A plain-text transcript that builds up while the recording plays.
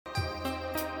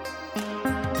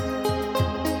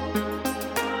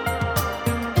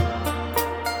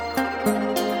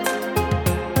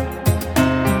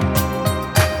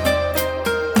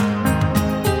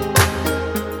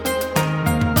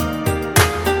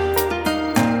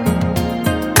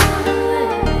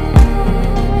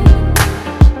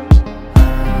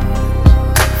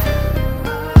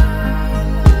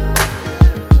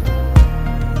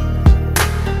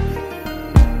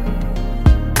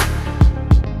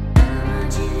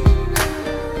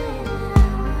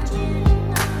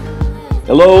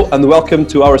Hello and welcome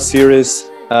to our series,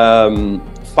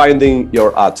 Finding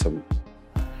Your Atom.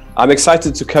 I'm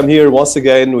excited to come here once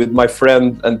again with my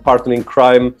friend and partner in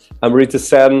crime, Amrita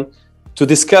Sen, to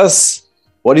discuss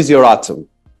what is your atom?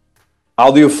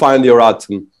 How do you find your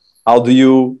atom? How do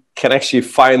you can actually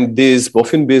find this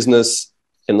both in business,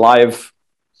 in life,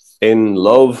 in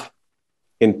love,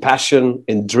 in passion,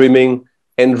 in dreaming,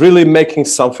 and really making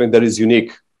something that is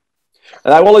unique.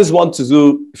 And I always want to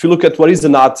do, if you look at what is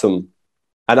an atom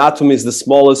is the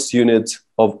smallest unit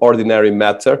of ordinary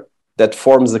matter that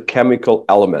forms a chemical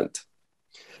element.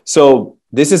 So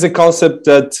this is a concept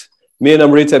that me and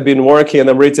Amrita have been working, and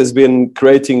Amrita has been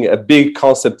creating a big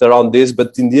concept around this.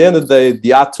 But in the end of the day,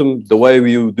 the atom, the way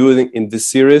we do it in this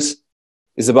series,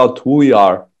 is about who we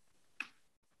are,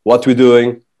 what we're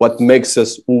doing, what makes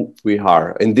us who we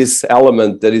are. And this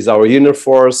element that is our inner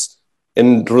force,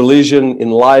 in religion,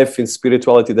 in life, in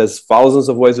spirituality, there's thousands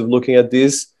of ways of looking at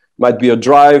this. It might be a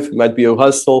drive, it might be a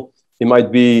hustle, it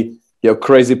might be your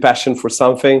crazy passion for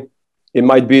something. It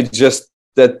might be just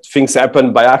that things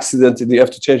happen by accident and you have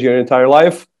to change your entire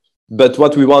life. But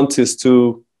what we want is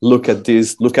to look at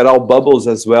this, look at our bubbles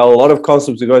as well. A lot of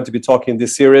concepts we're going to be talking in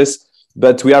this series,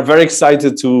 but we are very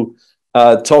excited to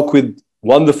talk with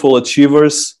wonderful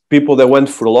achievers, people that went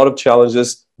through a lot of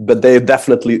challenges, but they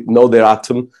definitely know their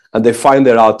atom and they find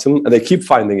their atom and they keep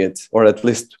finding it, or at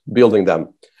least building them.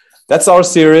 That's our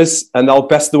series, and I'll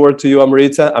pass the word to you,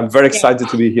 Amrita. I'm very excited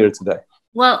to be here today.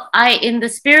 Well, in the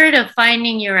spirit of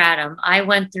finding your atom, I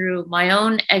went through my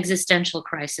own existential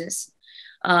crisis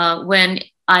when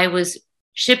I was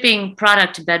shipping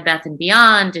product to Bed Bath &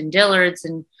 Beyond and Dillard's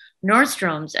and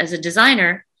Nordstrom's as a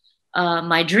designer,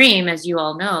 my dream, as you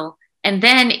all know. And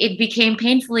then it became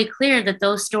painfully clear that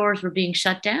those stores were being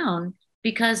shut down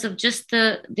because of just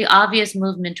the obvious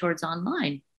movement towards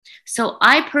online. So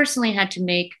I personally had to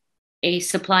make a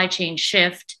supply chain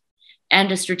shift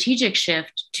and a strategic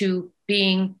shift to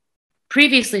being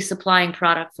previously supplying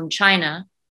product from China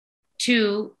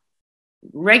to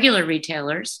regular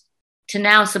retailers to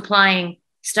now supplying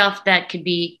stuff that could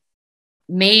be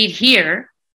made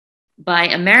here by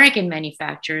American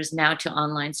manufacturers now to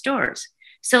online stores.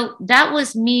 So that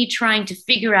was me trying to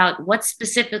figure out what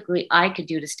specifically I could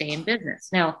do to stay in business.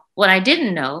 Now, what I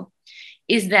didn't know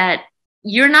is that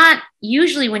you're not,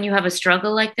 usually when you have a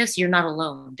struggle like this, you're not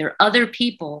alone. There are other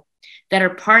people that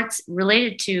are parts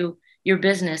related to your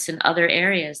business in other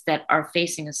areas that are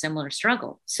facing a similar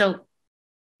struggle. So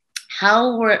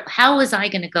how was I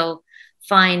going to go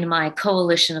find my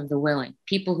coalition of the willing,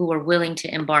 people who are willing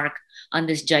to embark on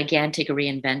this gigantic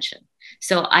reinvention?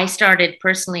 So I started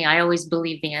personally, I always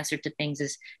believe the answer to things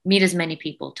is meet as many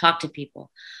people, talk to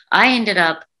people. I ended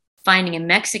up finding a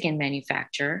Mexican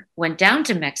manufacturer, went down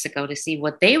to Mexico to see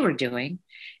what they were doing.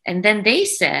 And then they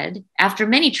said, after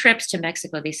many trips to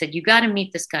Mexico, they said, you got to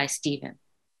meet this guy, Steven.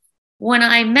 When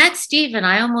I met Steven,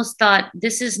 I almost thought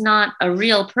this is not a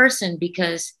real person,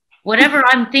 because whatever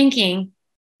I'm thinking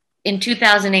in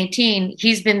 2018,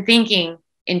 he's been thinking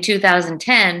in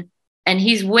 2010, and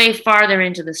he's way farther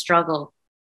into the struggle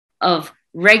of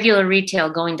regular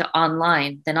retail going to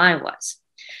online than I was.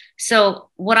 So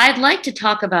what I'd like to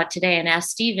talk about today and ask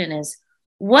Steven is,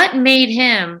 what made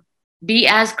him be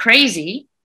as crazy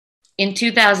in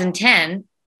 2010,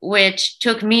 which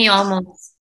took me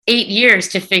almost 8 years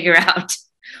to figure out?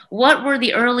 What were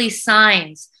the early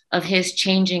signs of his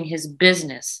changing his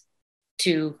business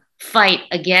to fight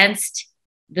against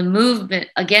the movement,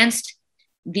 against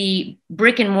the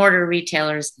brick and mortar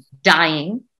retailers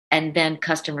dying and then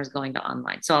customers going to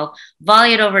online? So I'll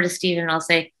volley it over to Steven and I'll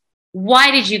say,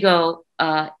 why did you go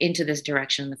into this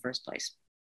direction in the first place?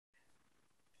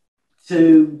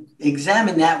 To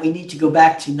examine that, we need to go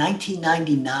back to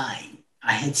 1999.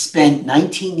 I had spent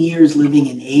 19 years living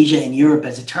in Asia and Europe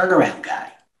as a turnaround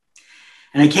guy.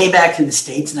 And I came back to the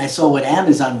States and I saw what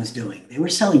Amazon was doing. They were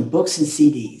selling books and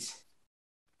CDs.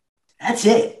 That's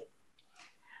it.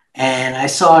 And I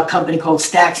saw a company called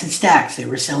Stacks and Stacks. They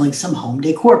were selling some home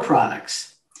decor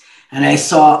products. And I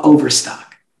saw Overstock.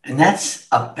 And that's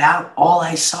about all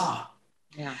I saw.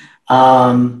 Yeah.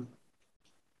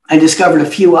 I discovered a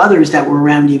few others that were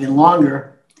around even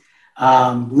longer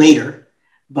later,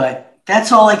 but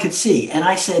that's all I could see. And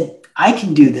I said, I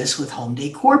can do this with home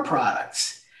decor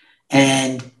products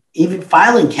and even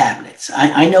filing cabinets.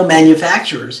 I know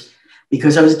manufacturers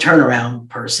because I was a turnaround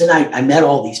person. I met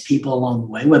all these people along the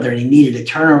way, whether they needed a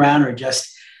turnaround or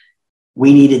just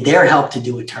we needed their help to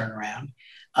do a turnaround.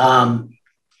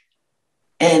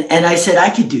 And I said, I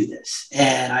could do this.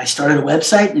 And I started a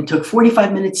website, and it took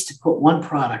 45 minutes to put one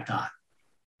product on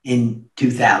in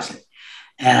 2000.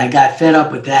 And I got fed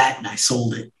up with that and I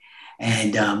sold it.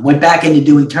 and went back into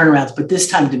doing turnarounds, but this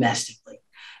time domestically.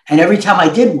 And every time I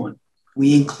did one,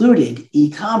 we included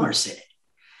e-commerce in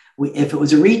it. If it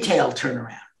was a retail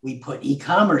turnaround, we put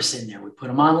e-commerce in there. We put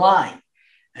them online,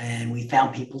 and we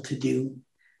found people to do.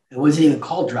 It wasn't even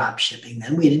called drop shipping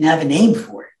then. We didn't have a name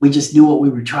for it. We just knew what we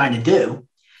were trying to do.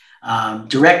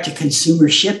 Direct to consumer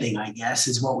shipping, I guess,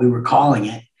 is what we were calling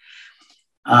it.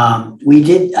 I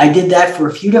did that for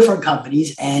a few different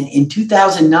companies. And in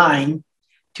 2009,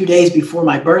 2 days before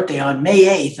my birthday, on May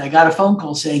 8th, I got a phone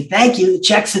call saying, thank you, the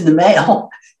check's in the mail.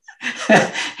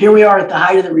 Here we are at the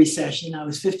height of the recession. I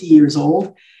was 50 years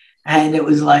old. And it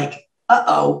was like,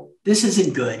 this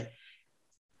isn't good.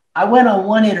 I went on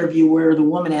one interview where the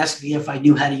woman asked me if I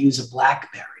knew how to use a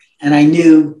BlackBerry. And I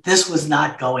knew this was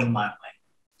not going my way.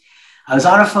 I was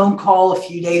on a phone call a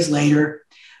few days later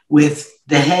with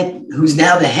the head, who's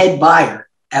now the head buyer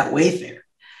at Wayfair.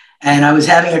 And I was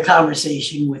having a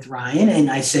conversation with Ryan. And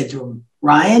I said to him,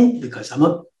 Ryan, because I'm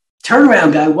a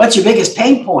turnaround guy, what's your biggest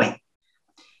pain point?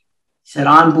 He said,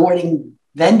 onboarding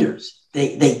vendors.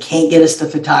 They can't get us the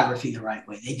photography the right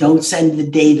way. They don't send the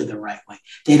data the right way.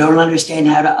 They don't understand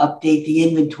how to update the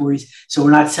inventories, so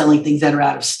we're not selling things that are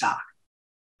out of stock.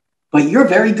 But you're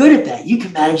very good at that. You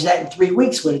can manage that in 3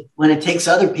 weeks when it takes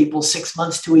other people 6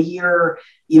 months to a year, or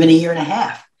even a year and a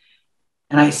half.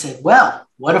 And I said, well,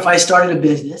 what if I started a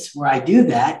business where I do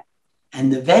that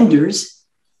and the vendors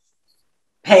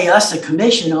pay us a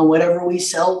commission on whatever we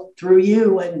sell through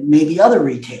you and maybe other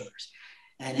retailers?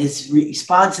 And his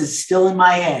response is still in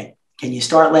my head. Can you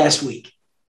start last week?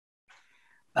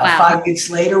 About 5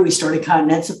 weeks later, we started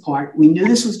Continents Apart. We knew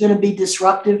this was going to be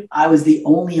disruptive. I was the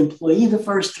only employee the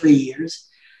first 3 years.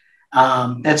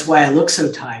 That's why I look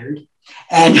so tired.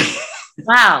 And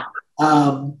wow.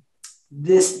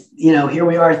 Here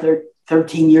we are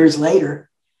 13 years later,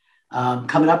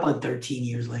 coming up on 13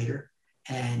 years later.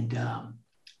 And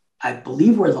I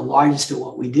believe we're the largest at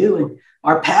what we do. And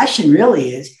our passion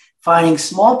really is finding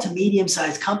small to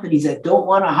medium-sized companies that don't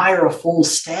want to hire a full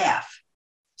staff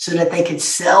so that they can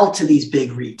sell to these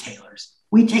big retailers.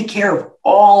 We take care of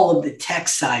all of the tech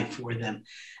side for them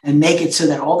and make it so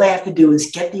that all they have to do is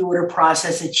get the order,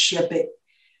 process it, ship it,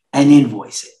 and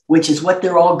invoice it, which is what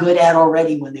they're all good at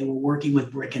already when they were working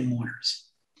with brick and mortars.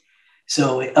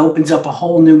 So it opens up a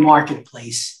whole new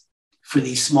marketplace for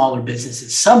these smaller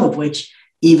businesses, some of which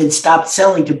even stopped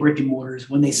selling to brick and mortars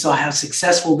when they saw how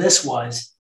successful this was.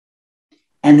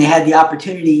 And they had the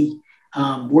opportunity,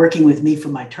 working with me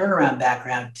from my turnaround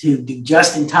background, to do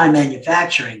just-in-time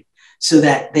manufacturing so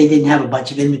that they didn't have a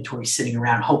bunch of inventory sitting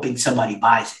around hoping somebody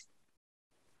buys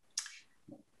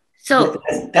it. So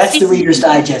that's the Reader's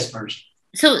Digest version.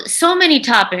 So many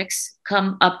topics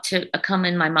come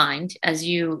in my mind as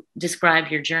you describe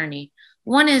your journey.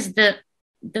 One is the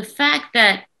fact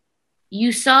that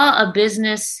you saw a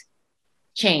business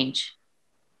change,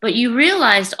 but you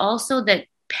realized also that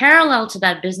parallel to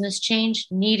that business change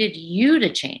needed you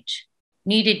to change,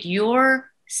 needed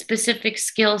your specific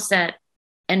skill set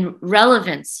and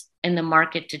relevance in the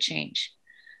market to change.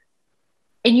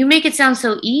 And you make it sound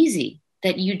so easy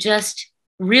that you just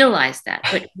realized that.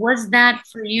 But was that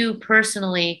for you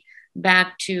personally,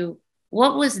 back to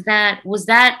what was that? Was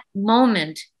that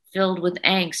moment filled with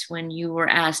angst when you were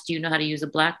asked, do you know how to use a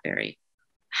BlackBerry?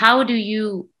 How do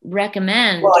you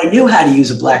recommend? Well, I knew how to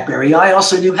use a BlackBerry. I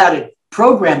also knew how to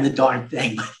program the darn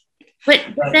thing. But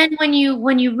then when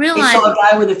you realize, saw a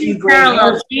guy with a few gray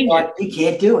hairs, you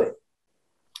can't do it.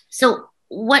 So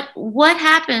what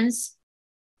happens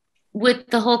with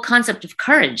the whole concept of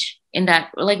courage in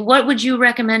that? Like, what would you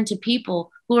recommend to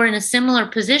people who are in a similar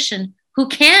position who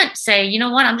can't say, you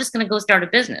know what, I'm just going to go start a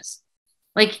business?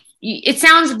 Like, it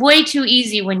sounds way too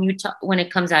easy when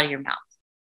it comes out of your mouth.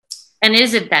 And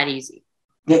is it that easy?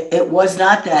 It was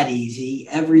not that easy.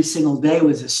 Every single day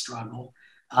was a struggle.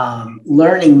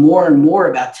 Learning more and more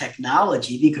about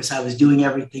technology because I was doing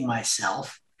everything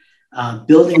myself.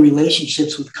 Building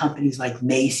relationships with companies like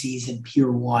Macy's and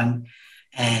Pier 1,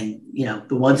 and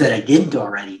the ones that I didn't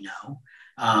already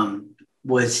know,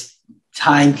 was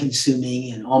time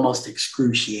consuming and almost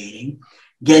excruciating.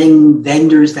 Getting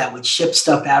vendors that would ship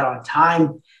stuff out on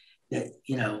time, that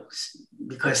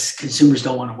because consumers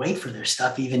don't want to wait for their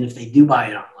stuff, even if they do buy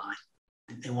it online.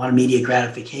 They want immediate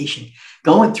gratification.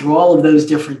 Going through all of those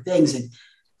different things and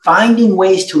finding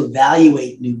ways to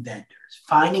evaluate new vendors,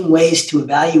 finding ways to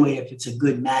evaluate if it's a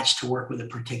good match to work with a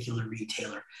particular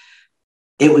retailer.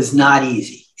 It was not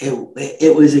easy.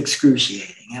 It was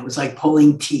excruciating. It was like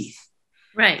pulling teeth.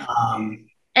 Right.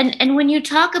 And when you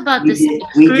talk about this,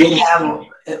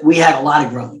 we had a lot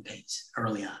of growing pains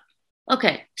early on.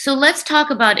 Okay, so let's talk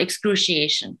about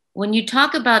excruciation. When you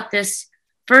talk about this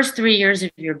first 3 years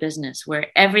of your business where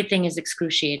everything is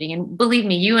excruciating, and believe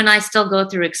me, you and I still go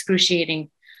through excruciating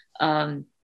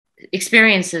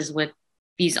experiences with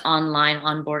these online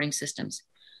onboarding systems.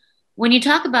 When you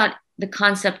talk about the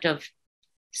concept of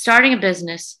starting a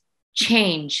business,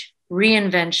 change,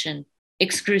 reinvention,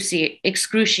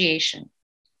 excruciation,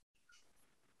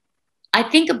 I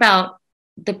think about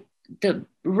the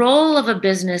role of a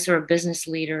business or a business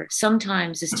leader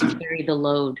sometimes is to carry the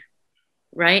load,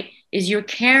 right? Is you're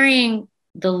carrying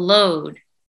the load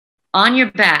on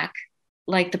your back,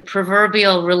 like the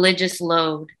proverbial religious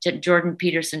load that Jordan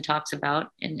Peterson talks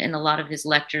about in a lot of his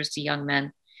lectures to young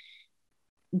men.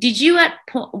 Did you at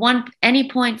any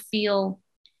point feel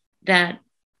that,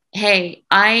 hey,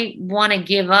 I want to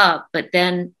give up, but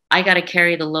then I got to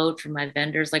carry the load for my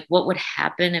vendors? Like, what would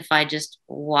happen if I just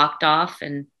walked off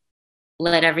and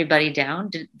let everybody down?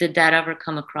 Did that ever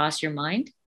come across your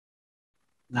mind?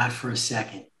 Not for a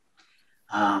second.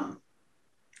 I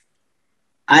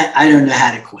don't know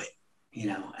how to quit. You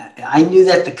know, I knew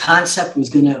that the concept was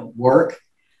going to work.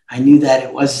 I knew that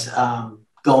it was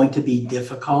going to be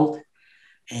difficult.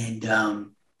 And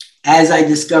as I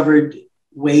discovered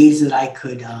ways that I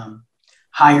could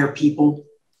hire people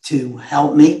to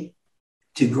help me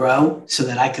to grow so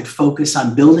that I could focus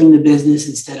on building the business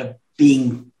instead of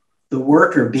being the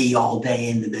worker bee all day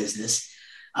in the business,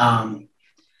 that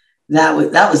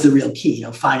was the real key, you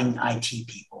know, finding IT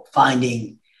people,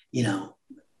 finding, people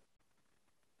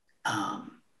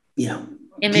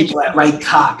that write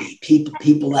copy,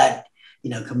 people that,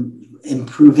 can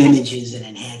improve images and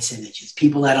enhance images,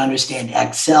 people that understand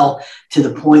Excel to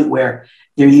the point where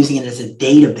they're using it as a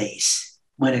database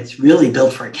when it's really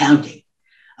built for accounting.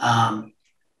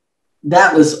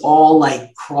 That was all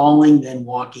like crawling, then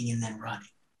walking, and then running.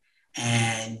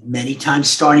 And many times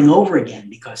starting over again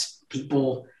because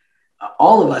people,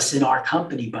 all of us in our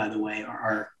company, by the way,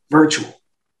 are virtual.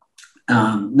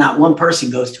 Not one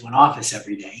person goes to an office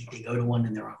every day. They go to one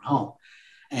in their own home.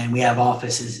 And we have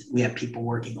offices, we have people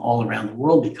working all around the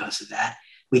world because of that.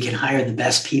 We can hire the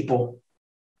best people.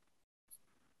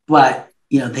 But,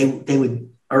 they would,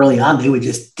 early on, they would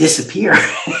just disappear.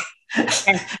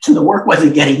 So the work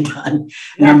wasn't getting done.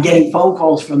 And I'm getting phone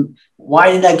calls from,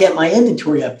 why didn't I get my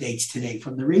inventory updates today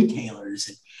from the retailers?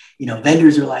 And,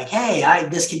 vendors are like, hey, I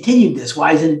discontinued this.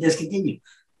 Why isn't it discontinued?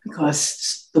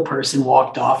 Because the person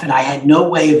walked off and I had no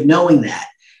way of knowing that.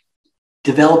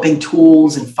 Developing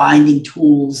tools and finding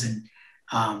tools and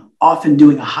often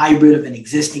doing a hybrid of an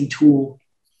existing tool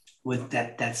with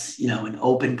that's an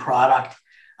open product.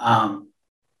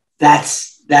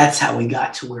 That's how we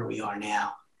got to where we are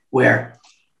now, where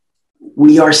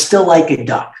we are still like a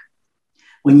duck.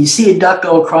 When you see a duck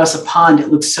go across a pond, it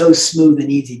looks so smooth and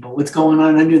easy, but what's going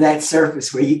on under that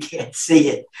surface where you can't see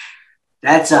it?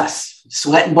 That's us,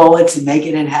 sweating bullets and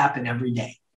making it happen every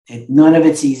day. And none of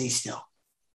it's easy still.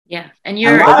 Yeah. And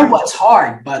a lot of what's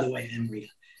hard, by the way, Rita,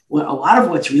 a lot of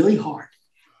what's really hard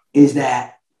is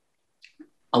that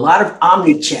a lot of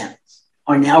omnichannels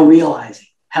are now realizing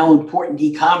how important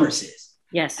e-commerce is.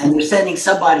 Yes. And they're sending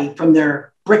somebody from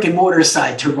their brick and mortar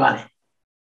side to run it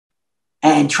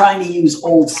and trying to use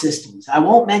old systems. I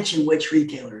won't mention which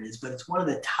retailer it is, but it's one of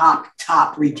the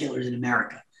top retailers in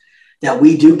America that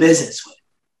we do business with.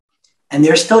 And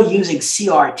they're still using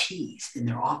CRTs in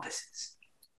their offices.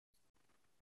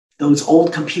 Those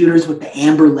old computers with the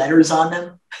amber letters on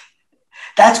them,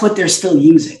 that's what they're still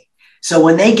using. So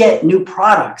when they get new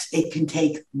products, it can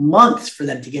take months for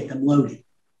them to get them loaded.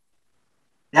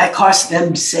 That costs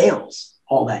them sales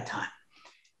all that time.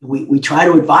 We try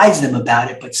to advise them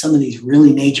about it, but some of these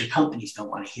really major companies don't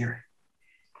want to hear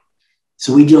it.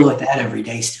 So we deal with that every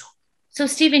day still. So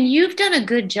Stephen, you've done a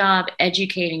good job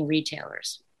educating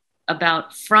retailers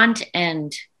about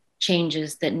front-end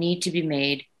changes that need to be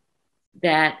made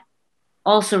that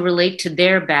also relate to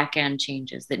their back-end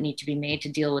changes that need to be made to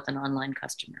deal with an online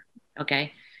customer,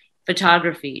 okay?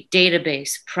 Photography,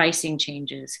 database, pricing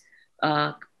changes,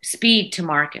 speed to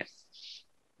market.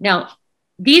 Now,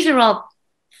 these are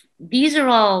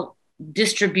all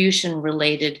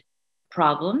distribution-related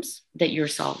problems that you're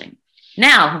solving.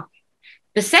 Now,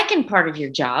 the second part of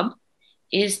your job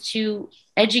is to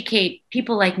educate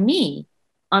people like me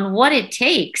on what it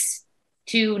takes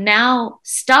to now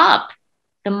stop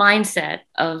the mindset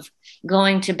of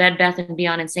going to Bed Bath &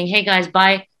 Beyond and saying, hey guys,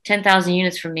 buy 10,000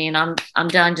 units from me and I'm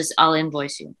done, I'll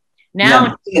invoice you. Now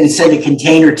I'm going to send a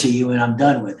container to you and I'm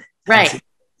done with it. Right.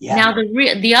 Yeah. Now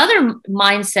the other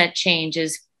mindset change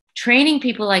is training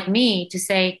people like me to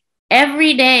say,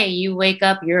 every day you wake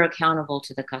up, you're accountable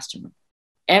to the customer.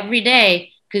 Every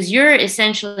day, because you're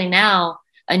essentially now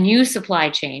a new supply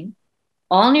chain,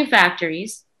 all new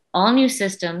factories, all new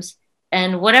systems,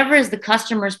 and whatever is the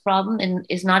customer's problem and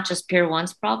is not just Pier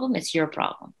 1's problem, it's your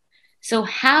problem. So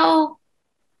how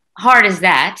hard is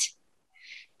that?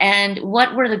 And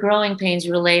what were the growing pains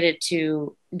related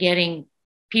to getting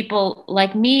people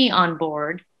like me on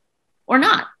board or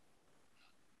not?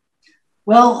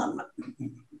 Well,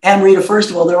 Amrita,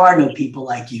 first of all, there are no people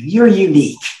like you. You're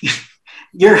unique.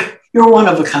 you're one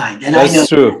of a kind. And that's I know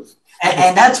true.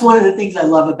 And that's one of the things I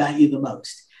love about you the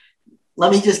most.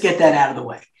 Let me just get that out of the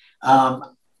way.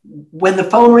 When the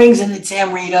phone rings and it's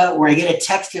Amrita, or I get a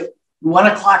text at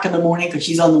 1:00 in the morning because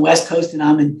she's on the West Coast and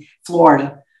I'm in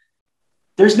Florida,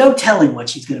 there's no telling what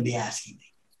she's going to be asking me.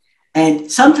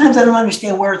 And sometimes I don't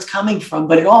understand where it's coming from,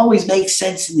 but it always makes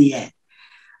sense in the end.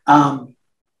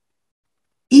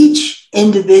 Each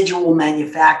individual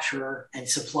manufacturer and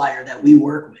supplier that we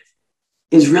work with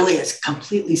is really a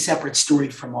completely separate story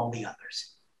from all the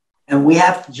others. And we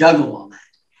have to juggle all that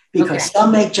because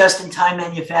some make just-in-time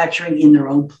manufacturing in their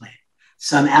own plant.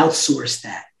 Some outsource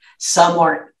that.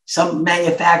 Some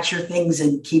manufacture things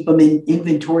and keep them in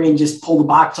inventory and just pull the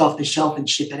box off the shelf and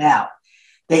ship it out.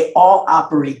 They all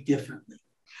operate differently.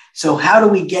 So how do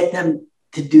we get them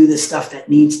to do the stuff that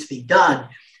needs to be done?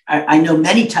 I know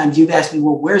many times you've asked me,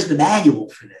 well, where's the manual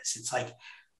for this? It's like,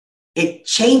 it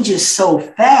changes so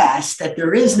fast that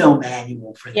there is no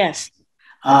manual for this.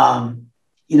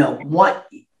 What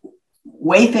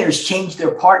Wayfair's changed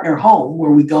their partner home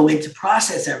where we go in to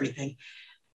process everything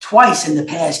twice in the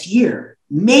past year.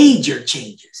 Major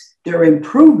changes. There are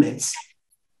improvements.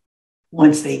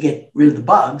 Once they get rid of the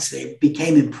bugs, they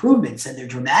became improvements, and they're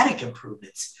dramatic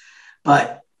improvements.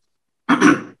 But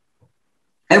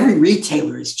every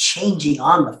retailer is changing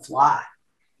on the fly.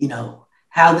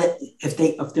 How that if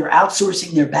they're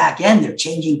outsourcing their back end, they're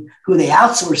changing who they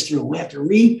outsource through. We have to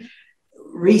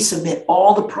resubmit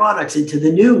all the products into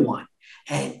the new one.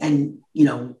 And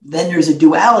then there's a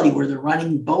duality where they're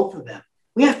running both of them.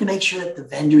 We have to make sure that the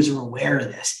vendors are aware of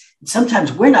this. And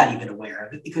sometimes we're not even aware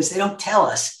of it because they don't tell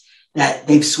us that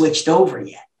they've switched over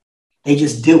yet. They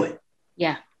just do it.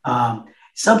 Yeah.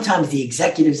 Sometimes the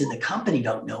executives in the company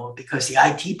don't know it because the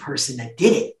IT person that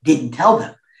did it didn't tell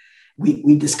them.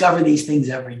 We discover these things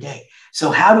every day.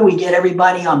 So how do we get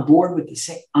everybody on board with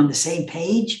on the same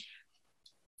page?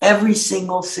 Every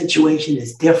single situation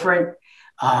is different.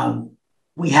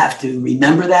 We have to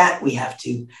remember that. We have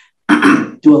to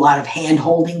do a lot of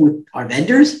hand-holding with our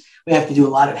vendors. We have to do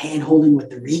a lot of hand-holding with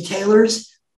the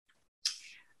retailers.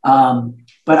 But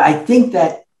I think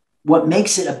that what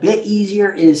makes it a bit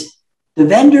easier is the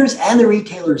vendors and the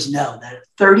retailers know that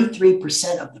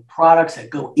 33% of the products that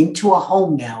go into a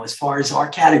home now, as far as our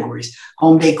categories,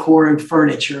 home decor and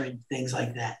furniture and things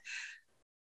like that,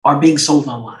 are being sold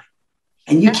online.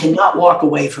 And you cannot walk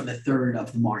away from a third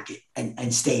of the market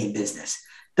and stay in business.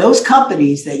 Those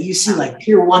companies that you see, like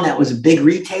Pier 1, that was a big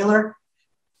retailer,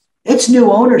 it's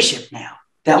new ownership now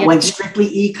that went strictly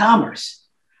e-commerce.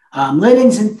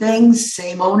 Linens and Things,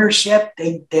 same ownership.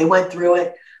 They went through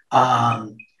it.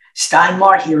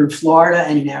 Steinmart here in Florida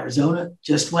and in Arizona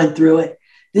just went through it.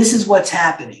 This is what's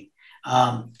happening.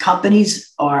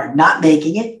 Companies are not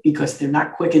making it because they're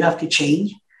not quick enough to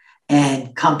change.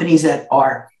 And companies that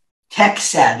are tech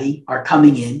savvy are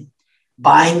coming in,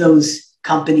 buying those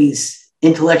companies'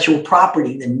 intellectual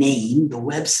property, the name, the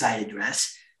website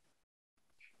address,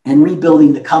 and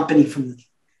rebuilding the company from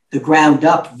the ground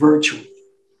up virtually.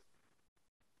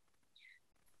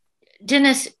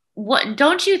 Dennis, what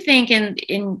don't you think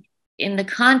in the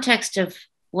context of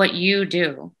what you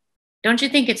do, don't you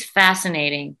think it's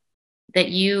fascinating that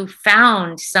you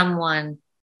found someone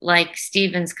like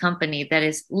Steven's company that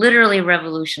is literally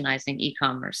revolutionizing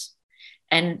e-commerce,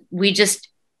 and we just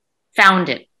found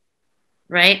it,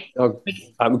 right?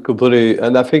 I'm completely,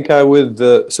 and I think I would,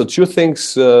 so two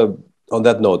things on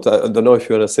that note. I don't know if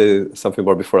you want to say something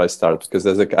more before I start, because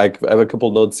I have a couple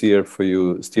notes here for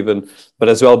you, Steven, but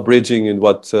as well bridging in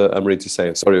what Amrit is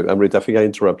saying. Sorry, Amrit, I think I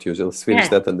interrupt you. So let's finish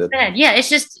that and then. Yeah, it's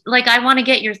just like I want to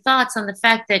get your thoughts on the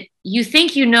fact that you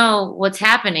think you know what's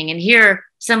happening, and here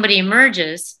somebody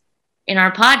emerges in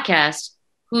our podcast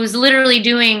who's literally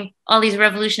doing all these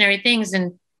revolutionary things,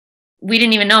 and we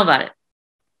didn't even know about it.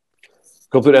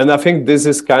 Completely. And I think this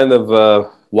is kind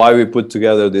of why we put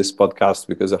together this podcast,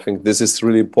 because I think this is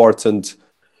really important.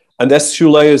 And there's two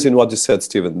layers in what you said,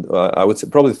 Stephen. I would say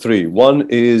probably three. One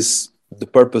is the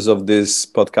purpose of this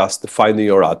podcast, finding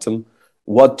your atom.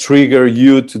 What triggered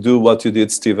you to do what you did,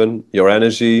 Stephen, your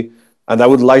energy. And I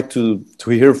would like to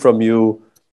hear from you.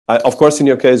 Of course, in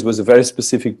your case, it was a very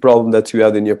specific problem that you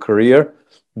had in your career.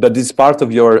 but it's part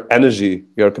of your energy,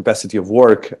 your capacity of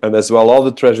work, and as well all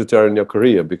the treasure there in your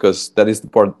career, because that is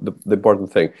the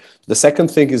important thing. The second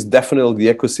thing is definitely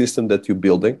the ecosystem that you're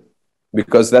building,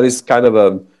 because that is kind of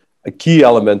a key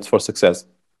element for success.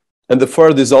 And the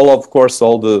third is of course,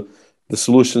 all the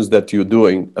solutions that you're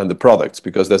doing and the products,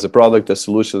 because there's a product, there's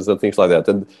solutions and things like that.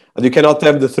 And you cannot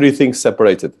have the three things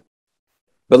separated.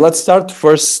 But let's start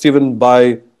first, Stephen,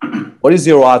 by what is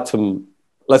your atom?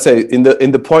 Let's say in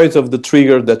the point of the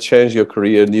trigger that changed your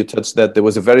career, and you touched that there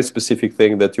was a very specific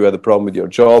thing that you had a problem with your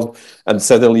job, and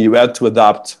suddenly you had to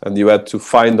adapt and you had to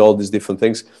find all these different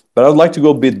things. But I'd like to go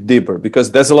a bit deeper,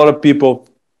 because there's a lot of people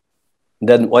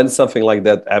that when something like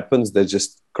that happens, they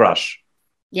just crash.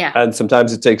 Yeah. And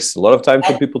sometimes it takes a lot of time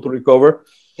for people to recover.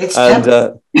 It's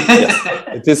Yes,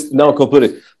 it is now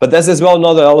completely. But there's as well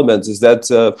another element is that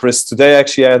for us today,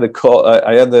 actually, I had a call.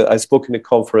 I spoke in a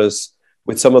conference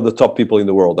with some of the top people in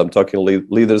the world. I'm talking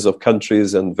leaders of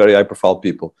countries and very high-profile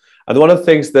people. And one of the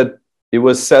things that it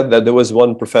was said that there was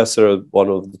one professor at one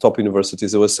of the top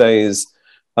universities that was saying is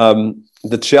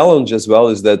the challenge as well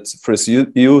is that first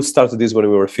you started this when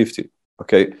we were 50.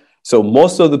 Okay, so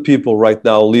most of the people right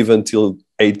now live until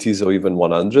 80s or even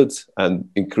 100, and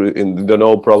don't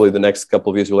know, probably the next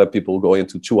couple of years we'll have people going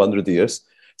into 200 years.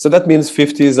 So that means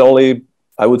 50 is only,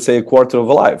 I would say, a quarter of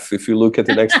a life if you look at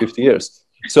the next 50 years.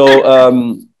 So,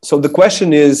 so the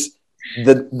question is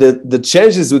the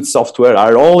changes with software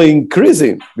are only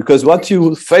increasing, because what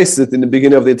you faced it in the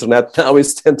beginning of the internet now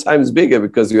is 10 times bigger,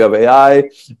 because you have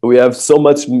AI, we have so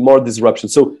much more disruption.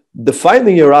 So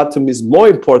defining your atom is more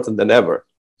important than ever.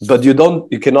 But you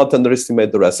cannot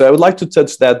underestimate the rest. So I would like to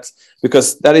touch that,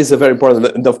 because that is a very important,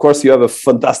 and of course you have a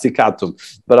fantastic atom,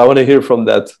 but I want to hear from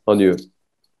that on you.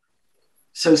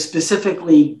 So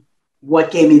specifically, what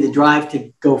gave me the drive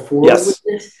to go forward with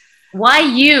this? Why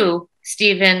you,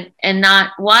 Stephen, and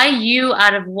not why you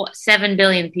out of 7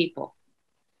 billion people?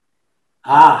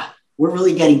 We're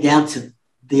really getting down to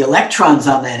the electrons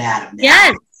on that atom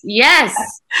now. Yes,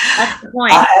 that's the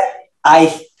point.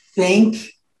 I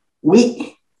think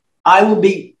I will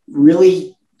be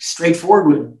really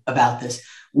straightforward about this.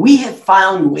 We have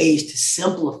found ways to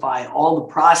simplify all the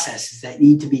processes that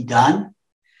need to be done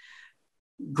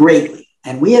greatly.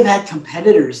 And we have had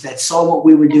competitors that saw what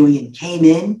we were doing and came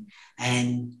in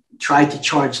and tried to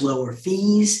charge lower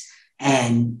fees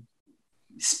and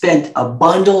spent a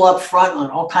bundle up front on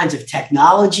all kinds of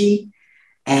technology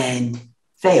and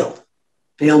failed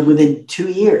within 2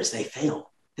 years. They failed.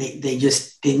 They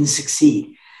just didn't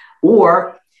succeed.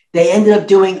 Or they ended up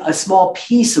doing a small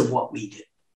piece of what we do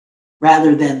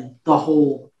rather than the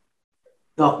whole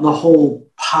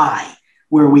pie,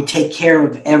 where we take care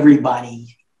of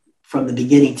everybody from the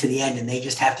beginning to the end, and they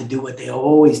just have to do what they've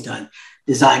always done: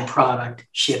 design product,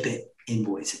 ship it,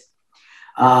 invoice it.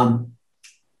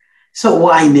 So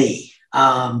why me?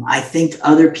 I think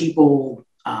other people,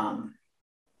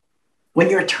 when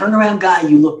you're a turnaround guy,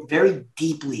 you look very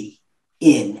deeply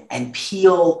in and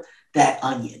peel that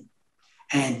onion.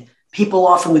 And people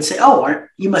often would say, oh,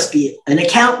 you must be an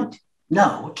accountant.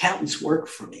 No, accountants work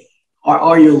for me.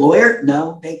 Are you a lawyer?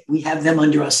 No, we have them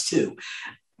under us too.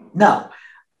 No,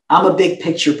 I'm a big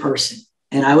picture person.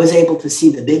 And I was able to see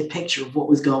the big picture of what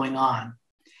was going on.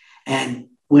 And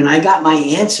when I got my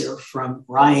answer from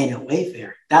Ryan at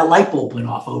Wayfair, that light bulb went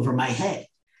off over my head.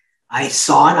 I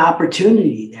saw an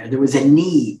opportunity there. There was a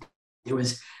need. There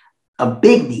was a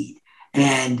big need.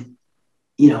 And,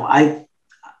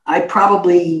 I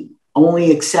probably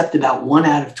only accept about 1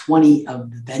 out of 20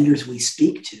 of the vendors we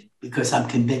speak to, because I'm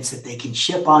convinced that they can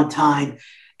ship on time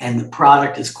and the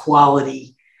product is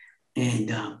quality, and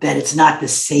that it's not the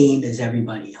same as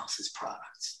everybody else's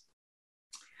products.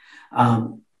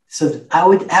 So I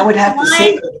would have to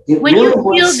say when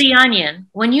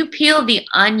you peel the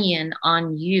onion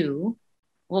on you,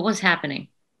 what was happening?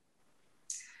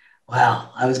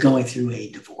 Well, I was going through a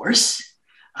divorce.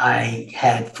 I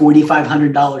had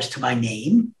 $4,500 to my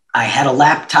name. I had a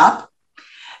laptop,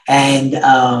 and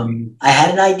I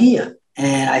had an idea,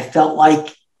 and I felt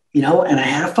like, and I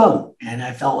had a phone, and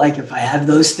I felt like if I have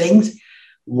those things,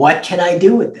 what can I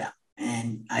do with them?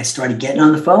 And I started getting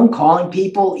on the phone, calling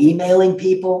people, emailing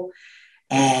people,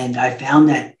 and I found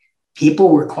that people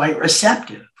were quite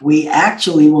receptive. We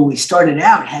actually, when we started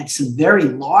out, had some very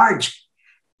large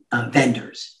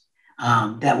vendors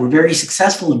that were very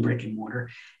successful in brick and mortar.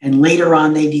 And later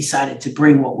on, they decided to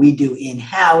bring what we do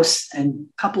in-house. And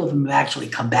a couple of them have actually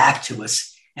come back to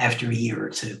us after a year or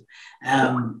two.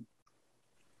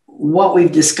 What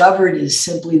we've discovered is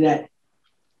simply that,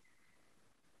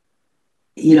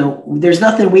 there's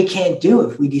nothing we can't do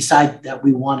if we decide that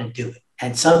we want to do it.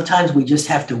 And sometimes we just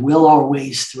have to will our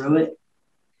ways through it.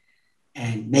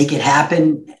 and make it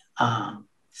happen.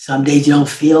 Some days you don't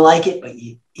feel like it, but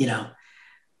you know,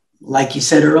 like you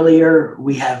said earlier,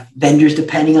 we have vendors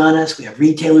depending on us. We have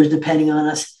retailers depending on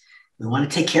us. We want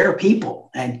to take care of people.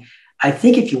 And I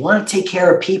think if you want to take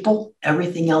care of people,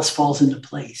 everything else falls into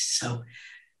place. So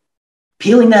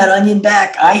peeling that onion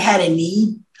back, I had a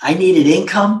need. I needed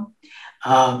income.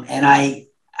 And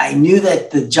I knew that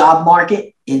the job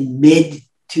market in mid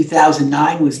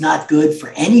 2009 was not good for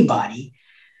anybody,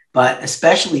 but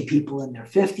especially people in their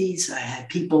 50s. I had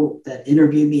people that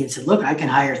interviewed me and said, look, I can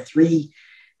hire 3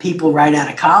 people right out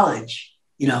of college,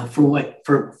 you know, for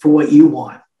what you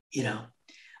want, you know.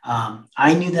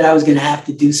 I knew that I was going to have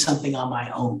to do something on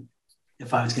my own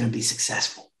if I was going to be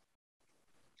successful.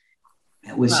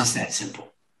 It was just that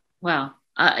simple. Wow.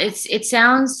 It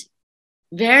sounds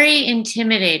very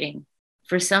intimidating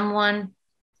for someone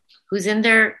who's in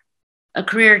a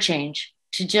career change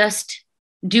to just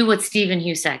do what Stephen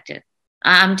Husak did.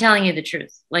 I'm telling you the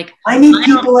truth. Like, I meet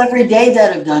people every day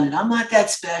that have done it. I'm not that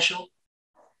special.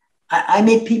 I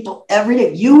meet people every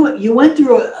day. You went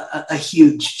through a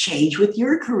huge change with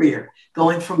your career,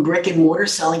 going from brick and mortar,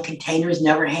 selling containers,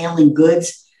 never handling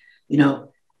goods, you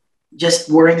know, just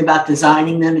worrying about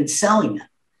designing them and selling them.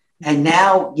 And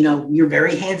now, you know, you're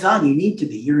very hands-on. You need to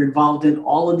be. You're involved in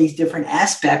all of these different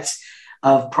aspects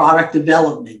of product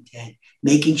development and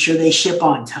making sure they ship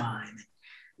on time,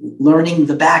 learning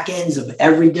the back ends of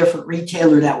every different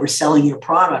retailer that we're selling your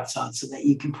products on so that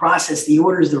you can process the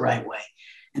orders the right way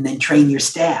and then train your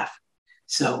staff.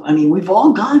 So, I mean, we've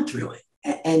all gone through it.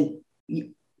 And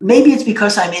maybe it's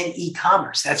because I'm in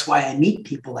e-commerce. That's why I meet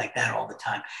people like that all the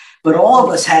time. But all of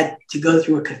us had to go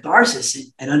through a catharsis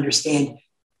and understand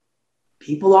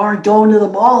people aren't going to the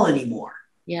mall anymore.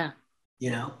 Yeah.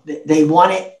 You know, they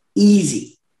want it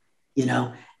easy, you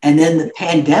know. And then the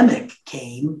pandemic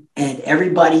came and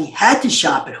everybody had to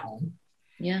shop at home.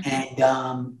 Yeah.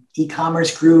 And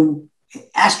e-commerce grew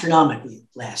astronomically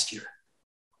last year.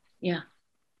 Yeah.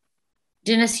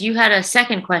 Dennis, you had a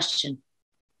second question.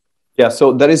 Yeah,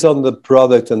 so that is on the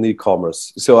product and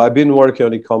e-commerce. So I've been working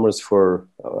on e-commerce for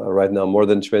right now more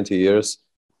than 20 years.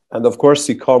 And of course,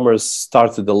 e-commerce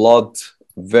started a lot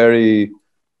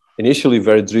initially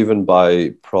very driven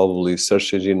by probably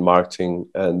search engine marketing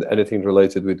and anything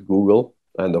related with Google.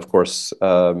 And of course,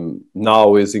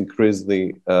 now is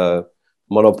increasingly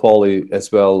monopoly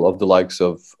as well of the likes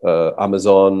of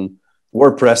Amazon,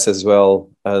 WordPress as well,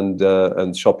 and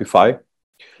Shopify.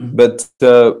 Mm-hmm. But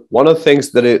one of the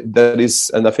things that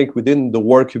is, and I think within the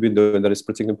work you've been doing that is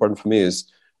particularly important for me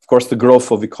is, of course, the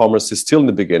growth of e-commerce is still in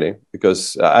the beginning,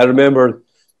 because I remember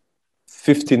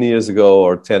 15 years ago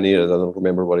or 10 years, I don't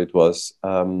remember what it was.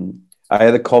 I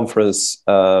had a conference,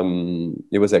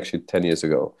 it was actually 10 years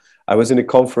ago. I was in a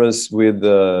conference with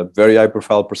very high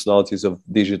profile personalities of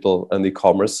digital and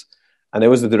e-commerce. And I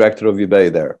was the director of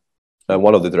eBay there,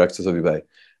 one of the directors of eBay.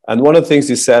 And one of the things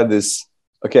he said is,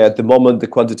 okay, at the moment, the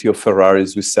quantity of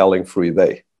Ferraris we're selling through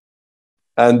eBay.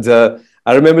 And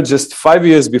I remember just 5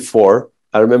 years before,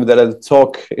 I remember that I had a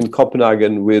talk in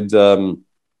Copenhagen with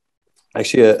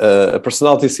actually a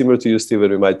personality similar to you,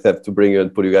 Steven. We might have to bring you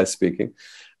and put you guys speaking.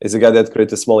 He's a guy that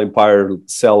created a small empire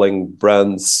selling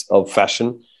brands of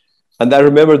fashion. And I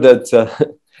remember that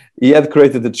he had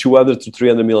created a $200 to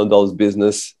 $300 million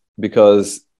business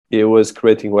because he was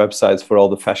creating websites for all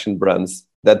the fashion brands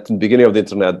that in the beginning of the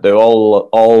internet, they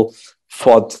all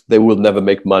thought they will never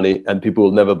make money and people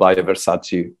will never buy a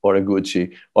Versace or a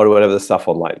Gucci or whatever the stuff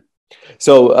online.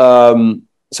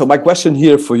 So my question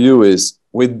here for you is,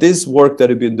 with this work that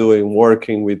you've been doing,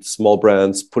 working with small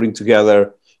brands, putting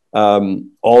together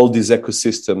all this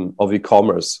ecosystem of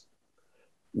e-commerce,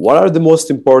 what are the most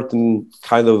important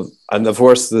kind of, and of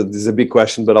course, this is a big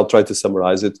question, but I'll try to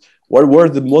summarize it. What were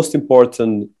the most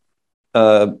important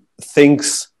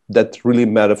things that really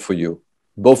matter for you?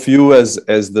 Both you as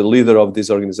the leader of this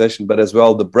organization, but as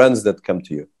well the brands that come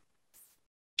to you.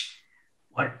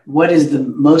 What is the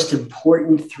most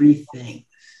important 3 things?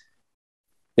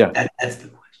 Yeah. That's the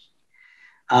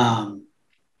question.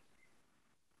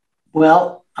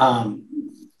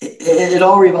 It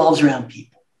all revolves around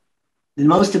people. The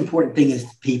most important thing is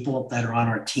the people that are on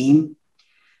our team,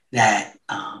 that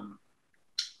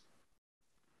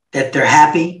they're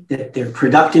happy, that they're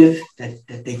productive, that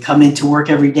they come into work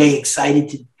every day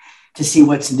excited to see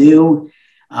what's new,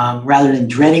 rather than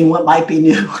dreading what might be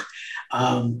new.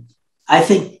 I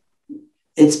think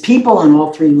it's people on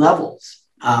all 3 levels.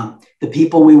 The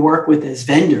people we work with as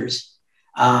vendors,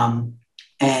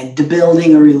 and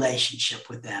building a relationship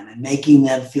with them and making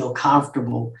them feel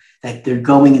comfortable that they're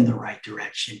going in the right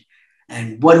direction.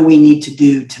 And what do we need to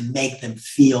do to make them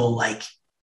feel like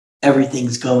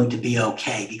everything's going to be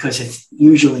okay, because it's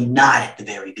usually not at the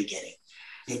very beginning.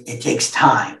 It takes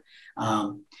time.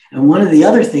 And one of the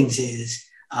other things is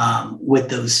with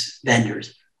those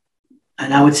vendors,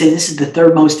 and I would say this is the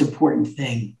third most important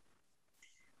thing,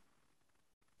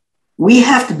 we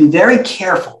have to be very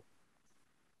careful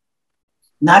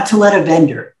not to let a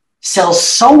vendor sell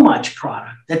so much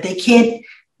product that they can't,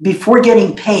 before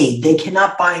getting paid, they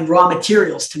cannot buy raw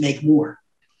materials to make more.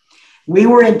 We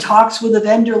were in talks with a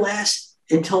vendor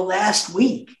until last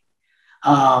week,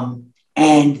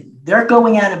 and they're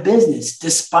going out of business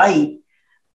despite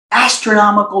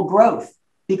astronomical growth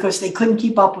because they couldn't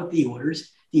keep up with the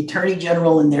orders. The attorney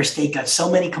general in their state got so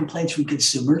many complaints from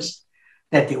consumers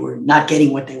that they were not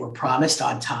getting what they were promised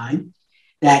on time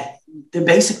that they're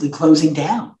basically closing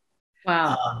down.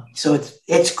 Wow. So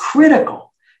it's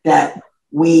critical that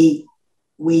we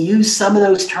use some of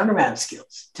those turnaround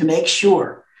skills to make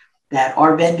sure that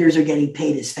our vendors are getting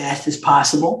paid as fast as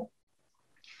possible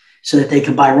so that they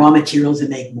can buy raw materials and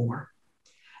make more.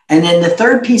 And then the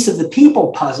third piece of the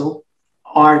people puzzle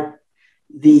are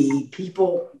the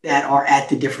people that are at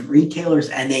the different retailers,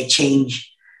 and they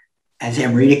change, as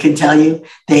Amrita can tell you,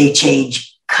 they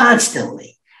change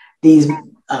constantly. These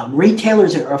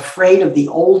retailers are afraid of the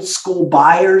old school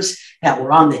buyers that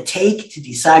were on the take to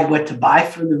decide what to buy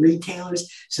for the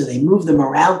retailers. So they move them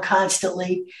around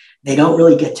constantly. They don't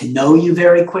really get to know you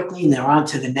very quickly, and they're on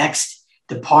to the next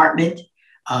department.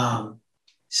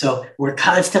 So we're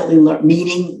constantly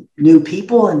meeting new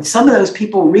people, and some of those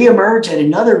people reemerge at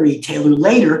another retailer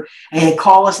later and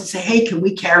call us and say, hey, can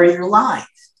we carry your lines?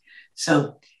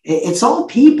 So it's all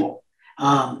people.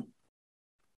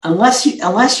 Unless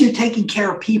you're taking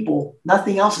care of people,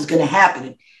 nothing else is going to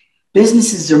happen.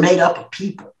 Businesses are made up of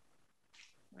people.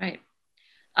 Right.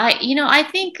 I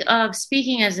think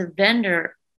speaking as a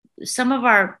vendor, some of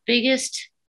our biggest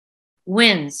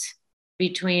wins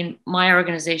between my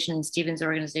organization and Stephen's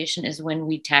organization is when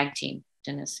we tag team,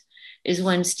 Dennis, is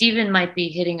when Stephen might be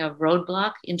hitting a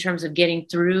roadblock in terms of getting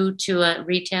through to a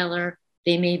retailer.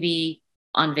 They may be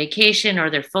on vacation or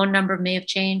their phone number may have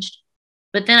changed.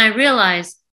 But then I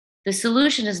realized the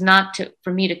solution is not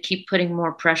for me to keep putting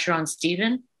more pressure on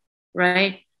Stephen,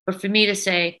 right? But for me to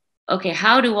say, okay,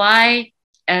 how do I,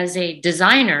 as a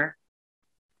designer,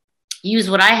 use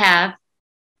what I have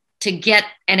to get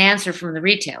an answer from the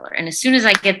retailer? And as soon as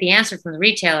I get the answer from the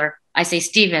retailer, I say,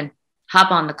 Stephen,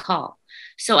 hop on the call.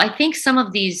 So I think some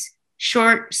of these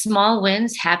short, small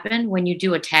wins happen when you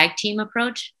do a tag team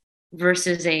approach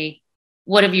versus a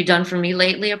what have you done for me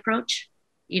lately approach,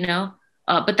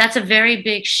 but that's a very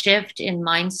big shift in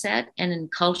mindset and in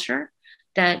culture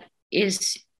that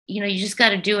is, you just got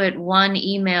to do it one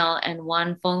email and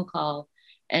one phone call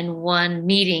and one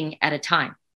meeting at a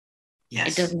time. Yes.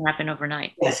 It doesn't happen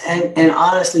overnight. Yes. And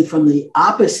honestly, from the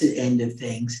opposite end of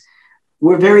things,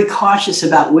 we're very cautious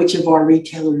about which of our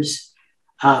retailers,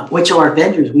 which of our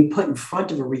vendors we put in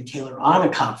front of a retailer on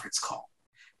a conference call,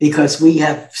 because we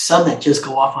have some that just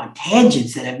go off on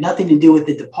tangents that have nothing to do with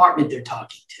the department they're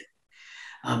talking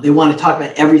to. They want to talk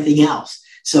about everything else.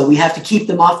 So we have to keep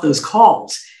them off those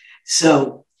calls.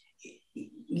 So,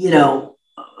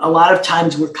 a lot of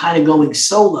times we're kind of going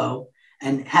solo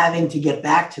and having to get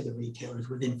back to the retailers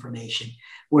with information.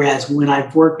 Whereas when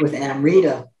I've worked with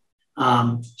Amrita,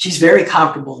 she's very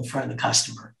comfortable in front of the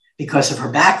customer because of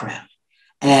her background.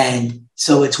 And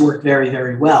so it's worked very,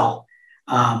 very well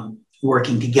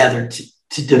working together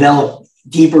to develop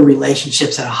deeper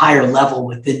relationships at a higher level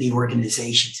within the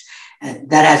organizations.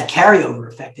 And that has a carryover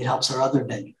effect. It helps our other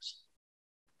vendors.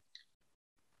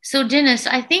 So Dennis,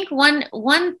 I think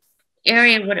one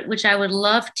area which I would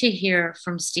love to hear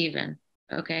from Stephen,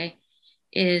 okay,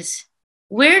 is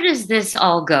where does this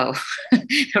all go?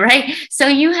 Right? So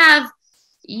you have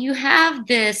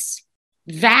this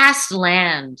vast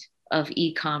land of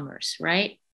e-commerce,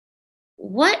 right?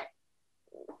 What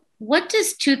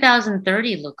does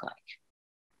 2030 look like?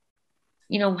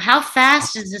 How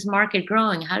fast is this market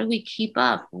growing? How do we keep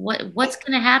up? What's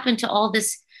going to happen to all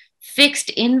this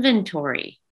fixed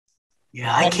inventory?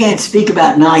 Yeah, I can't speak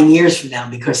about 9 years from now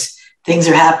because things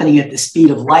are happening at the speed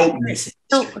of light in this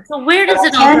industry. So where does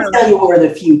it all go? I can tell you where the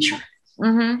future is.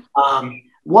 Mm-hmm.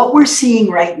 What we're seeing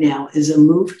right now is a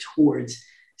move towards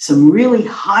some really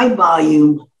high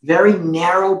volume, very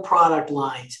narrow product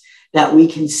lines that we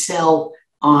can sell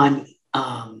on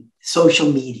social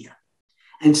media.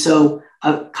 And so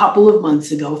a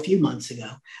few months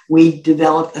ago, we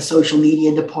developed a social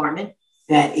media department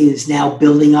that is now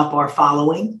building up our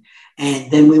following.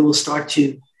 And then we will start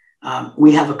to,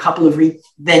 we have a couple of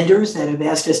vendors that have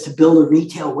asked us to build a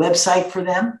retail website for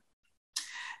them.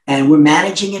 and we're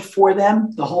managing it for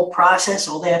them, the whole process.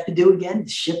 All they have to do again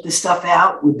is ship the stuff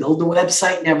out. We build the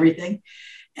website and everything.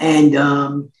 And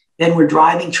then we're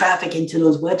driving traffic into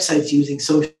those websites using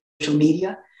social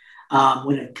media.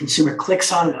 When a consumer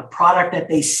clicks on a product that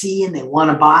they see and they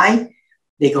want to buy,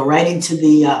 they go right into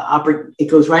the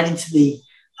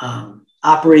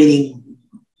operating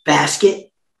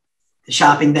basket, the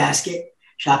shopping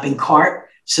cart,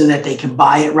 so that they can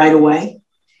buy it right away,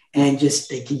 and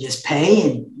they can just pay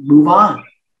and move on.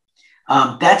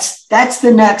 That's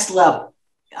the next level,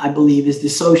 I believe, is the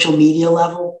social media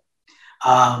level.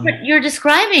 What you're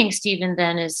describing, Stephen,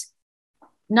 then is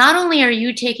not only are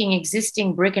you taking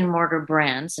existing brick and mortar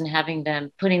brands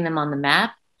and putting them on the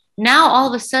map, now all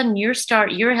of a sudden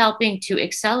you're helping to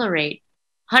accelerate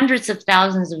hundreds of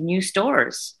thousands of new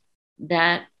stores.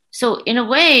 So in a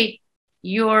way,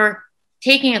 you're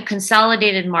taking a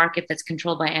consolidated market that's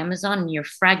controlled by Amazon and you're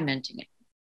fragmenting it.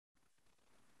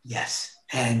 Yes.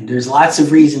 And there's lots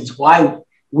of reasons why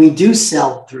we do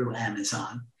sell through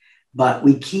Amazon, but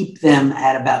we keep them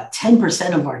at about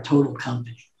 10% of our total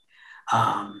company.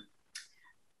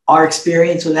 Our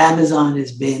experience with Amazon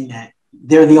has been that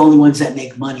they're the only ones that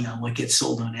make money on what gets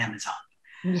sold on Amazon.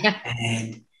 Yeah.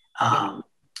 And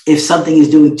if something is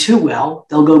doing too well,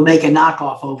 they'll go make a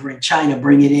knockoff over in China,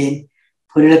 bring it in,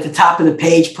 put it at the top of the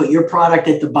page, put your product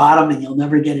at the bottom, and you'll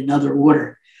never get another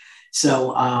order.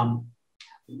 So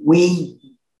we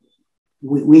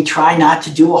try not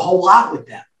to do a whole lot with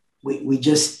them. We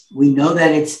know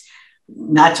that it's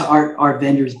not to our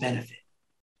vendors' benefit.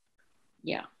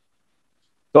 Yeah.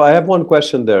 So I have one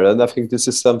question there, and I think this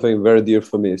is something very dear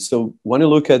for me. So when you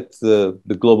look at the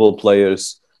global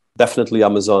players, definitely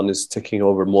Amazon is taking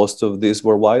over most of this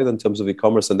worldwide in terms of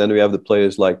e-commerce. And then we have the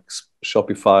players like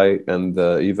Shopify and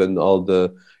even all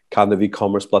the kind of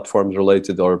e-commerce platforms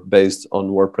related or based on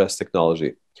WordPress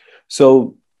technology.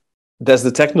 So there's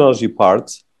the technology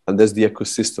part and there's the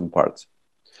ecosystem part.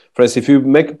 For instance, if you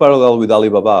make a parallel with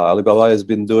Alibaba has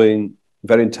been doing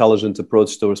very intelligent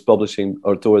approach towards publishing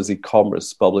or towards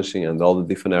e-commerce publishing and all the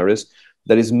different areas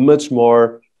that is much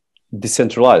more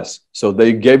decentralized. So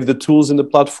they gave the tools in the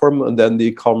platform, and then the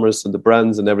e-commerce and the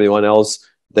brands and everyone else,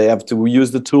 they have to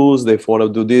use the tools, they want to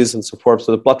do this and so forth.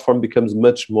 So the platform becomes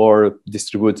much more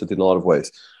distributed in a lot of ways.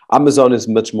 Amazon is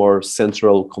much more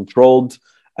central controlled,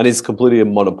 and it's completely a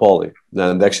monopoly.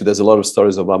 And actually, there's a lot of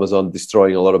stories of Amazon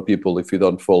destroying a lot of people if you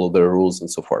don't follow their rules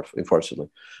and so forth, unfortunately.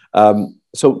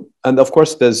 And of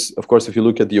course, if you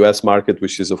look at the US market,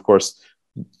 which is, of course,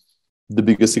 the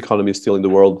biggest economy still in the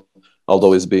world,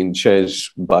 although it's being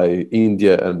changed by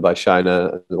India and by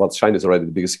China. Well, China is already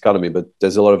the biggest economy, but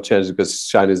there's a lot of change because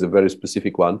China is a very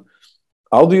specific one.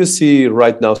 How do you see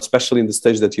right now, especially in the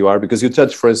stage that you are, because you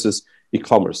touch, for instance,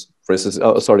 e-commerce, for instance,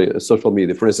 social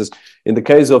media, for instance, in the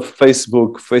case of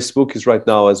Facebook is right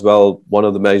now as well one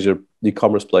of the major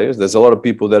e-commerce players. There's a lot of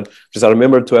people because I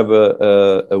remember to have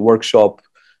a workshop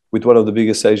with one of the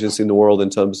biggest agents in the world in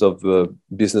terms of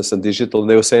business and digital. And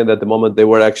they were saying that at the moment they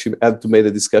were actually had to make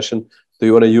a discussion. Do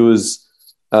you want to use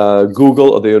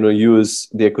Google or do you want to use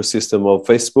the ecosystem of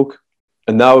Facebook?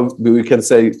 And now we can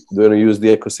say, do you want to use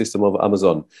the ecosystem of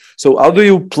Amazon? So how do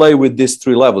you play with these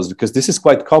three levels? Because this is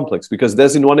quite complex, because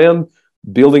there's in one end,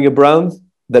 building a brand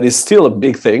that is still a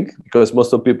big thing, because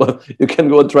most of people, you can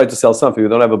go and try to sell something. You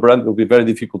don't have a brand, it will be very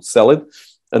difficult to sell it.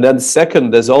 And then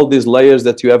second, there's all these layers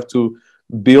that you have to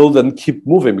build and keep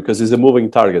moving because it's a moving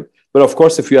target. But of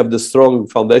course, if you have the strong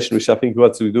foundation, which I think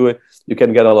what to do, you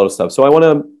can get a lot of stuff. So I want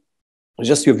to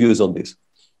just your views on this.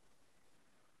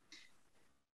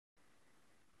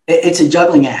 It's a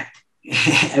juggling act.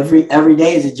 Every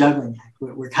day is a juggling act.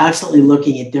 We're constantly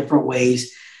looking at different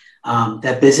ways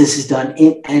that business is done.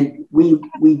 And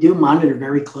we do monitor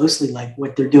very closely, like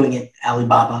what they're doing at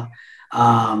Alibaba.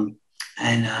 And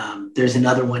there's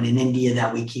another one in India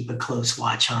that we keep a close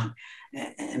watch on.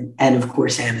 And of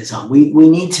course, Amazon. We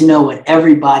need to know what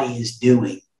everybody is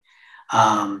doing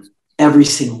every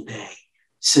single day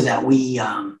so that we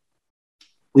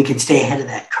can stay ahead of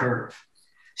that curve.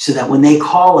 So that when they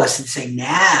call us and say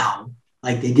now,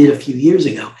 like they did a few years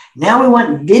ago, now we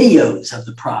want videos of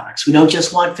the products. We don't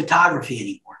just want photography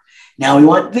anymore. Now we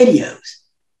want videos.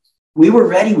 We were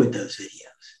ready with those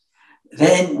videos.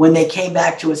 Then when they came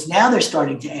back to us, now they're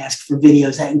starting to ask for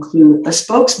videos that include a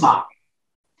spokesmodel.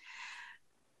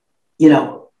 You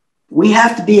know, we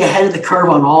have to be ahead of the curve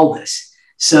on all this.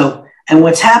 So, and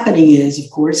what's happening is,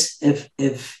 of course, if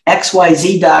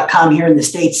XYZ.com here in the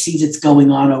States sees it's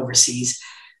going on overseas,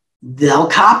 they'll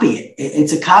copy it.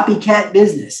 It's a copycat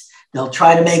business. They'll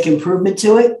try to make improvement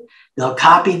to it. They'll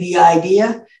copy the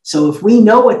idea. So if we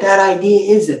know what that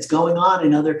idea is that's going on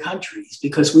in other countries,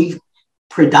 because we've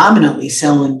predominantly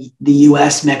sell in the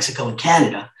US, Mexico, and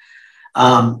Canada.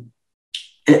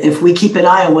 If we keep an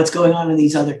eye on what's going on in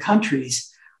these other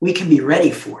countries, we can be ready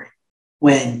for it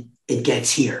when it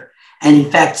gets here. And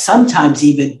in fact, sometimes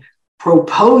even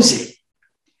propose it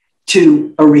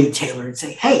to a retailer and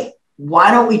say, hey,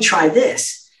 why don't we try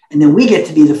this? And then we get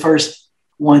to be the first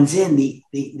ones in, the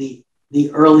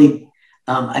early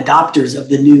adopters of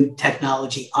the new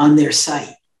technology on their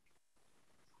site.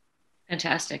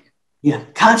 Fantastic. Yeah,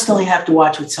 constantly have to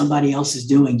watch what somebody else is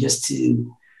doing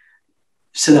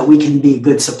so that we can be a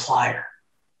good supplier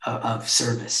of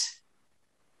service.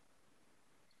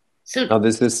 So now,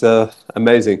 this is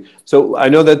amazing. So I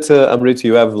know that, Amrita,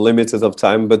 you have limited of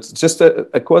time, but just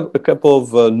a couple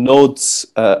of notes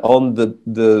on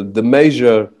the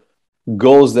major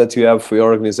goals that you have for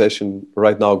your organization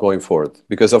right now going forward.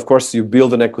 Because, of course, you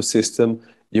build an ecosystem,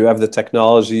 you have the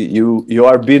technology, you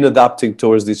are being adapting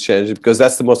towards this change, because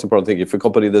that's the most important thing. If a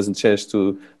company doesn't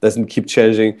keep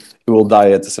changing, it will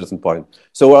die at a certain point.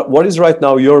 So what is right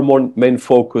now your main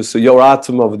focus, your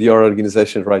atom of your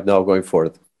organization right now going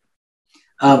forward?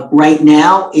 Right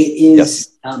now, it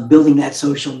is building that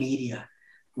social media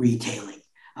retailing,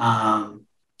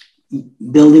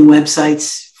 building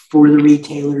websites for the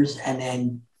retailers, and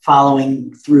then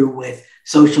following through with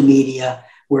social media,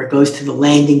 where it goes to the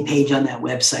landing page on that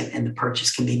website and the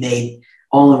purchase can be made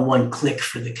all in one click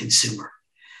for the consumer.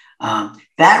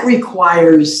 That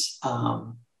requires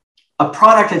a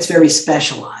product that's very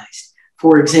specialized.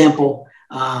 For example,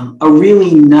 a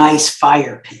really nice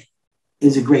fire pit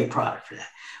is a great product for that.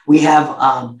 We have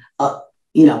a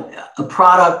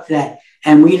product that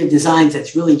Amrita designs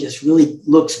that's really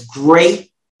looks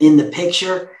great in the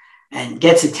picture and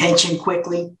gets attention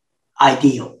quickly.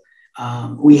 Ideal.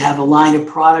 We have a line of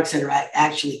products that are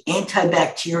actually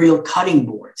antibacterial cutting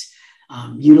boards,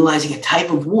 utilizing a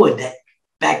type of wood that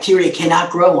bacteria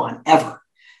cannot grow on ever,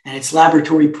 and it's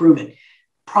laboratory proven.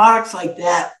 Products like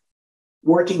that,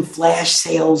 working flash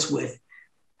sales with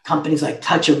companies like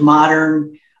Touch of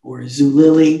Modern or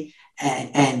Zulily,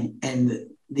 and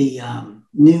the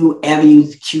new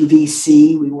avenues,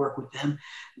 QVC, we work with them.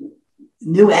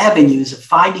 New avenues of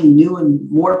finding new and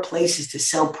more places to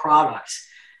sell products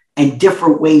and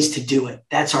different ways to do it.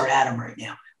 That's our atom right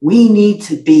now. We need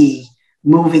to be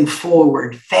moving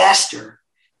forward faster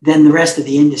than the rest of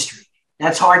the industry.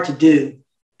 That's hard to do.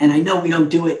 And I know we don't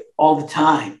do it all the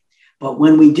time, but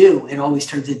when we do, it always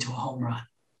turns into a home run.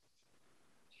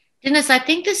 Dennis, I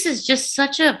think this is just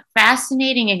such a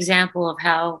fascinating example of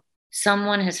how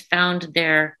someone has found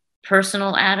their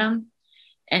personal atom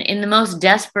and in the most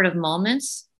desperate of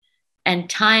moments, and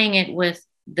tying it with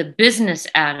the business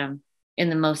atom in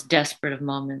the most desperate of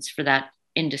moments for that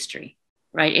industry,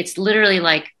 right? It's literally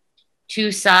like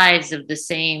two sides of the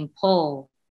same pole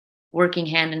working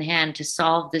hand in hand to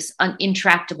solve this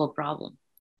intractable problem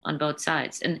on both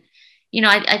sides. And you know,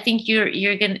 I think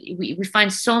we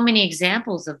find so many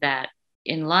examples of that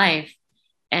in life.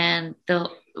 And the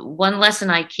one lesson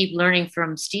I keep learning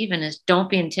from Stephen is don't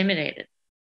be intimidated.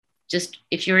 Just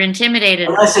if you're intimidated.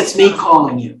 Unless it's me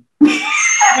calling you.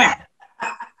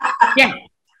 Yeah.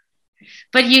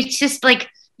 But you just like,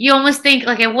 you almost think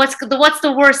like, what's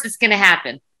the worst that's going to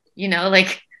happen? You know,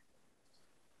 like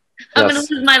I'm going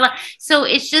to lose my life. So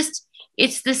it's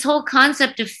this whole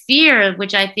concept of fear,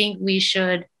 which I think we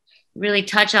should really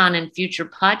touch on in future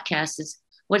podcasts. Is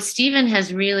what Stephen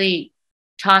has really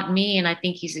taught me, and I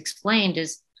think he's explained,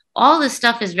 is all this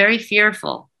stuff is very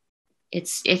fearful.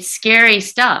 It's scary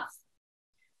stuff.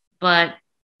 But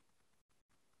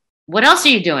what else are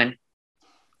you doing?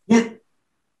 Yeah.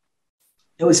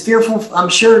 It was fearful. I'm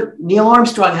sure Neil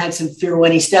Armstrong had some fear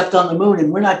when he stepped on the moon,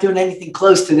 and we're not doing anything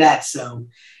close to that. So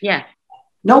yeah.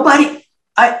 Nobody,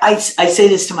 I say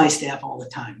this to my staff all the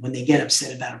time when they get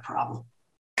upset about a problem.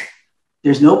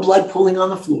 There's no blood pooling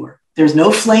on the floor. There's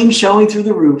no flame showing through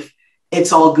the roof.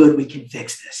 It's all good. We can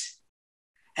fix this.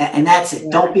 And that's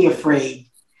it. Don't be afraid.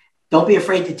 Don't be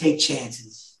afraid to take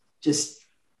chances. Just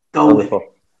go with it.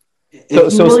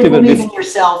 If you really believe in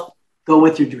yourself, go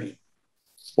with your dream.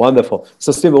 Wonderful.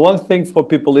 So, Stephen, one thing for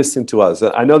people listening to us,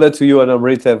 I know that you and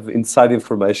Amrita have inside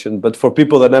information, but for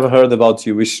people that never heard about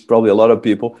you, which probably a lot of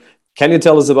people, can you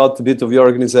tell us about a bit of your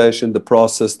organization, the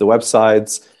process, the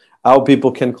websites, how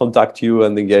people can contact you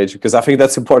and engage? Because I think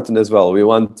that's important as well. We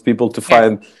want people to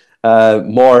find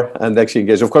more and actually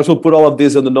engage. Of course, we'll put all of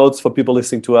this in the notes for people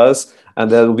listening to us, and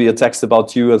there will be a text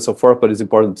about you and so forth, but it's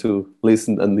important to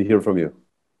listen and hear from you.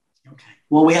 Okay.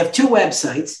 Well, we have two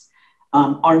websites.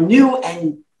 Our new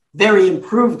and very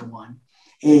improved one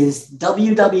is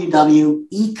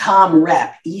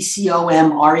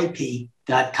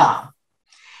www.ecomrep.com.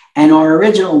 And our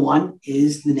original one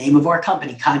is the name of our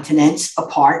company, Continents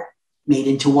Apart, made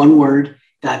into one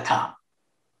word.com.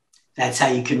 That's how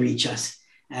you can reach us.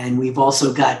 And we've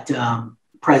also got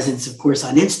presence, of course,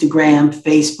 on Instagram,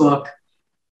 Facebook,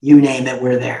 you name it,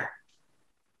 we're there.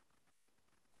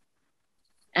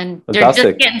 And they're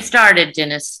just getting started,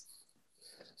 Dennis.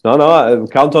 No,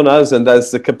 count on us. And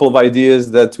that's a couple of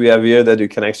ideas that we have here that you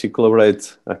can actually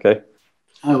collaborate. Okay.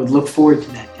 I would look forward to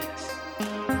that.